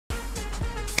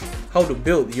how to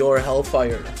build your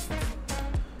Hellfire.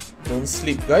 Don't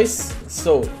sleep, guys.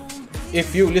 So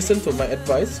if you listen to my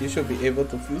advice, you should be able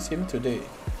to fuse him today.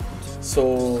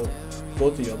 So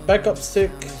go to your backup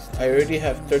stick. I already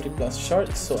have 30 plus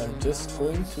shards, so I'm just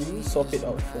going to swap it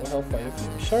out for Hellfire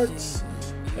Flame shards.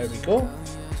 There we go.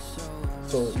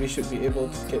 So we should be able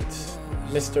to get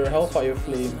Mr. Hellfire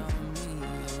Flame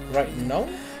right now.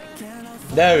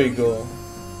 There we go.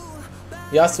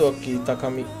 Yasuaki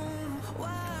Takami.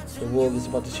 The world is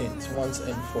about to change once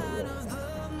and for all.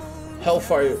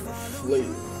 Hellfire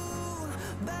Flame.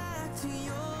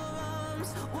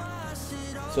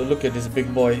 So look at this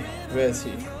big boy. Where is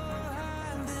he?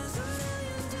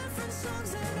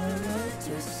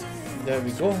 There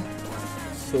we go.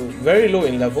 So very low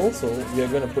in level, so we are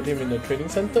going to put him in the training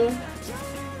center.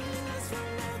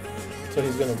 So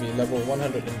he's going to be level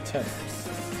 110.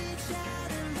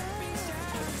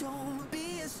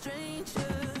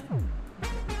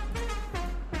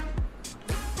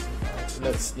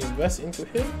 Let's invest into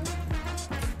him.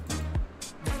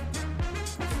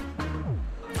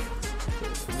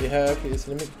 So we have his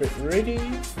limit break ready.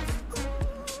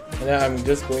 And then I'm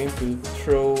just going to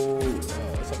throw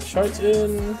some shards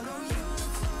in.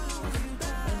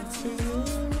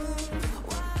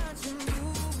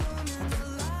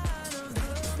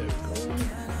 There we go.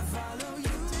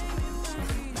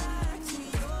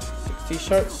 60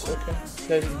 shards, okay.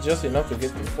 That's just enough to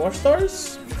get to 4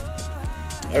 stars.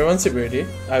 Everyone sleep already.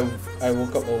 I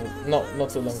woke up not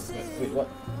too long ago. Wait, what?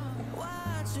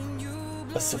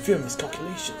 A severe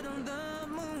miscalculation.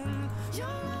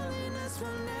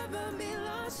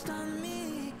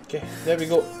 Okay, there we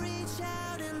go.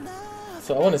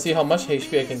 So I want to see how much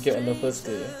HP I can get on the first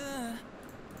day.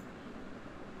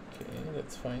 Okay,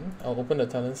 that's fine. I'll open the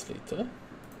talents later.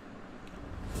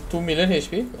 2 million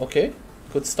HP. Okay,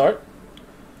 good start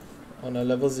on a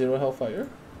level 0 Hellfire.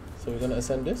 So we're gonna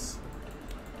ascend this.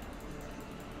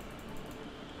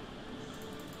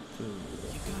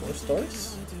 4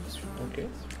 stars. Okay.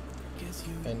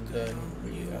 And then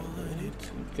we are going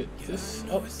to get this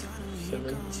up.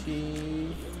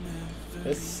 70.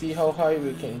 Let's see how high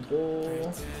we can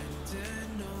go.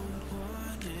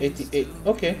 88.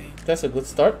 Okay, that's a good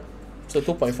start. So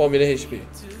 2.4 million HP.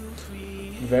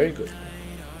 Very good.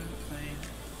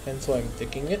 Hence why I'm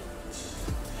taking it.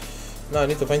 Now I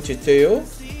need to find Chiteo.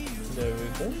 There we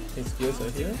go. His gears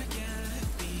are here.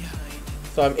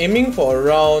 So I'm aiming for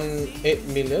around 8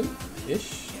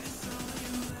 million-ish.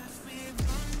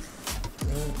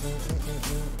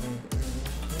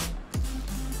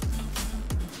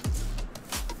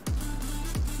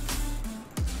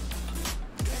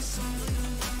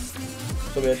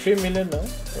 So we are 3 million now.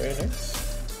 Very nice.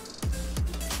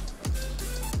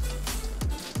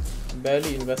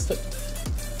 Barely invested.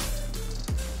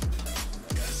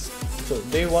 So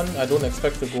day 1, I don't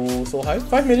expect to go so high.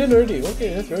 5 million already.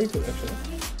 Okay, that's very good actually.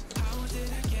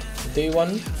 Day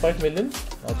 1, 5 million.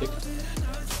 I'll take it.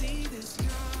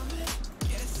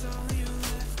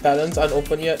 Talents aren't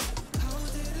open yet.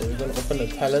 So we're gonna open the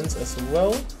talents as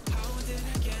well.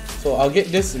 So I'll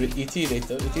get this with ET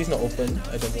later. ET is not open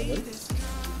at the moment.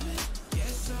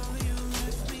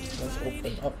 Let's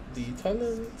open up the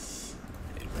talents.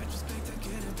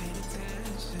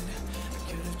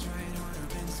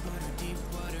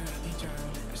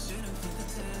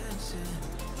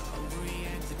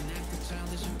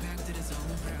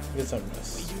 Get some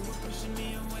rest.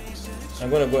 I'm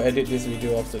gonna go edit this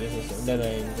video after this also. Then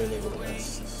I'm gonna go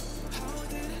rest.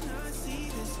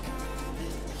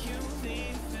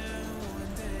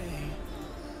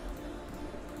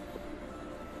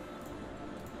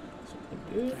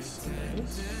 This,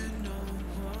 nice.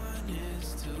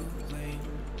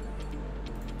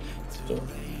 So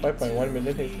 5.1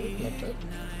 million HP, not bad.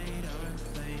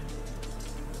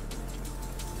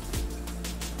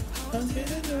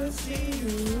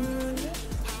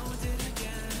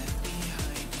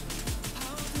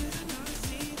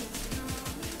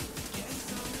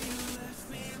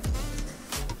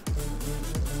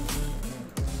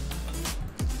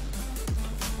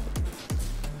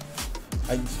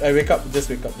 I wake up, just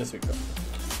wake up.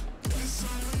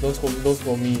 Don't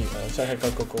call me Shai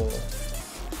Haikal Coco.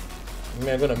 I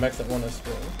mean, I'm gonna max that one as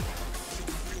well.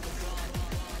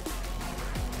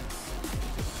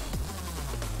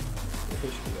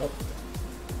 HP up.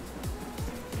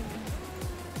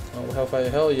 Oh, Hellfire,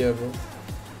 hell yeah, bro.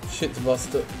 Shit's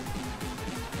busted.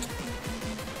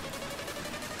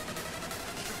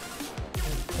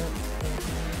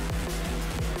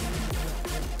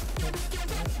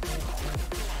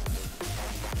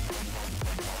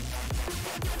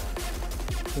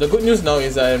 The good news now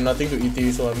is I have nothing to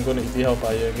ET, so I'm gonna ET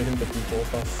Hellfire, get him to people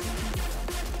fast.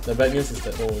 The bad news is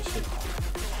that, oh shit,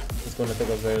 it's gonna take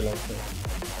a very long time.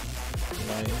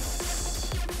 Nice.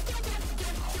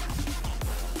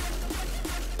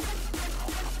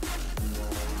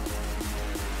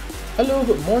 Hello,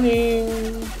 good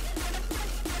morning,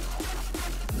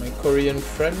 my Korean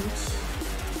friends.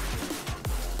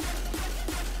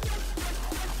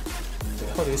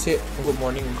 How do you say it? Good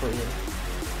morning in Korean.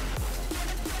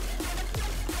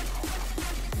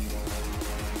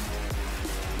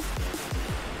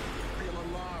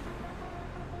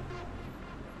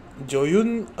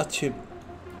 Joyun Achim.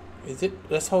 Is it?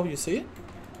 That's how you say it?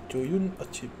 Joyun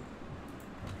Achim.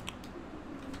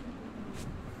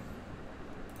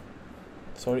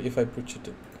 Sorry if I butchered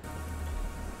it.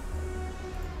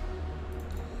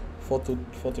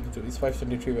 422. It's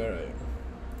 523 where I am.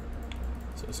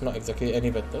 So it's not exactly any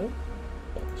better,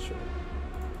 but sure.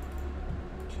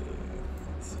 Okay,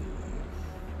 let's see.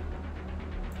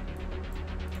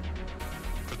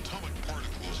 Atomic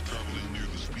particles traveling near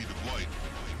the speed of light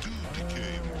do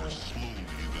decay more slowly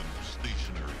than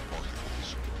stationary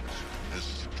particles. As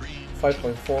strange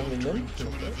 5.4 million.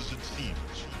 counterintuitive as it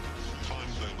seems, time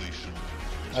dilation.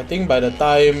 I think by the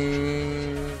time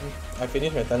I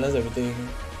finish my talents, everything,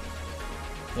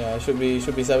 yeah, it should be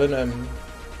 7M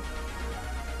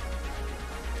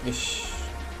ish.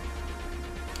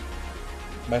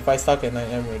 By 5-star can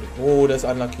 9M already. Oh, that's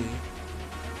unlucky.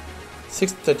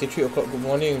 6:33 o'clock. Good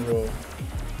morning, bro.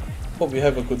 Hope you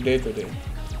have a good day today.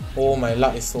 Oh, my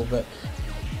luck is so bad.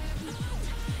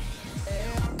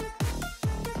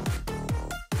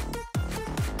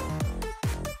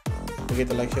 Don't forget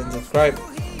to like, share, and subscribe.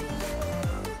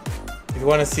 If you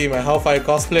want to see my HELLFIRE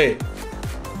cosplay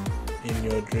in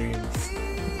your dreams.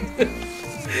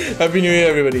 Happy New Year,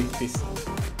 everybody. Peace.